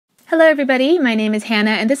Hello everybody, my name is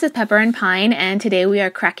Hannah and this is Pepper and Pine, and today we are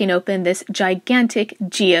cracking open this gigantic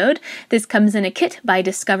geode. This comes in a kit by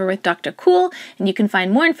Discover with Dr. Cool, and you can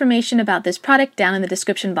find more information about this product down in the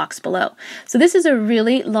description box below. So this is a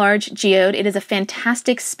really large geode. It is a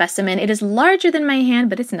fantastic specimen. It is larger than my hand,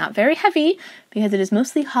 but it's not very heavy because it is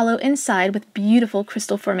mostly hollow inside with beautiful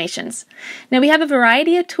crystal formations. Now we have a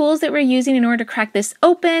variety of tools that we're using in order to crack this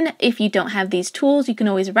open. If you don't have these tools, you can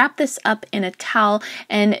always wrap this up in a towel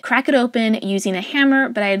and crack it open using a hammer,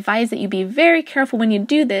 but I advise that you be very careful when you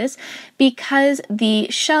do this because the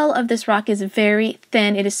shell of this rock is very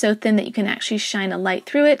thin. It is so thin that you can actually shine a light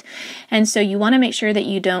through it, and so you want to make sure that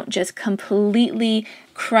you don't just completely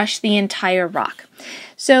crush the entire rock.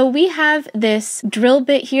 So we have this drill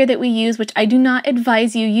bit here that we use, which I do not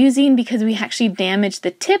advise you using because we actually damaged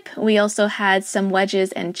the tip. We also had some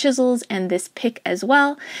wedges and chisels and this pick as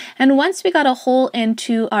well. And once we got a hole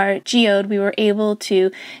into our geode, we were able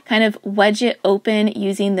to kind of wedge it open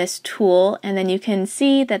using this tool. And then you can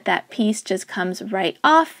see that that piece just comes right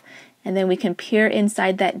off. And then we can peer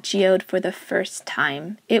inside that geode for the first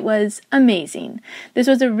time. It was amazing. This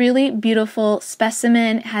was a really beautiful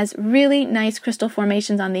specimen. It has really nice crystal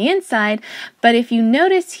formations on the inside, but if you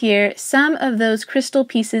notice here, some of those crystal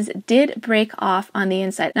pieces did break off on the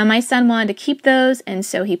inside. Now my son wanted to keep those, and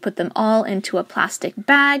so he put them all into a plastic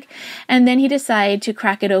bag, and then he decided to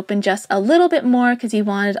crack it open just a little bit more because he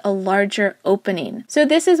wanted a larger opening. So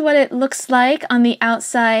this is what it looks like on the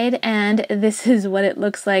outside, and this is what it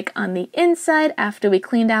looks like on the inside after we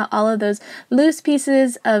cleaned out all of those loose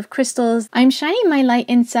pieces of crystals. I'm shining my light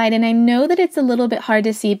inside, and I know that it's a little bit hard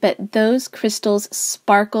to see, but those crystals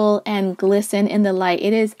sparkle and glisten in the light.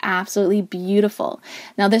 It is absolutely beautiful.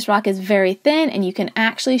 Now this rock is very thin, and you can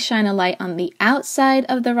actually shine a light on the outside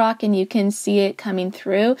of the rock and you can see it coming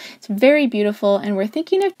through. It's very beautiful, and we're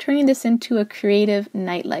thinking of turning this into a creative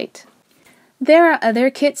nightlight. There are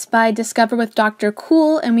other kits by Discover with Dr.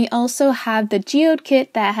 Cool, and we also have the Geode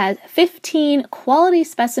kit that has 15 quality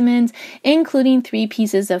specimens, including 3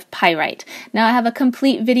 pieces of pyrite. Now I have a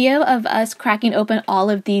complete video of us cracking open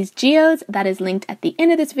all of these geodes that is linked at the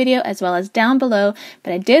end of this video as well as down below,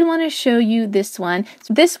 but I did want to show you this one.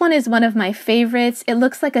 So this one is one of my favorites. It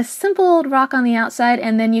looks like a simple old rock on the outside,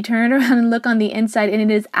 and then you turn it around and look on the inside, and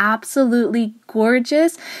it is absolutely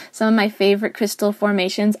gorgeous. Some of my favorite crystal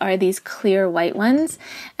formations are these clear white ones.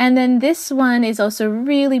 And then this one is also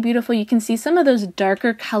really beautiful. You can see some of those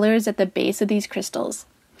darker colors at the base of these crystals.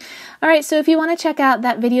 Alright, so if you want to check out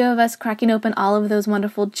that video of us cracking open all of those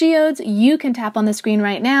wonderful geodes, you can tap on the screen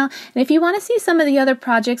right now. And if you want to see some of the other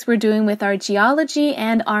projects we're doing with our geology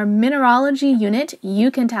and our mineralogy unit,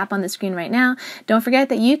 you can tap on the screen right now. Don't forget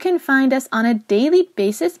that you can find us on a daily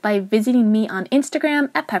basis by visiting me on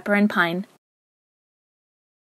Instagram at Pepper and Pine.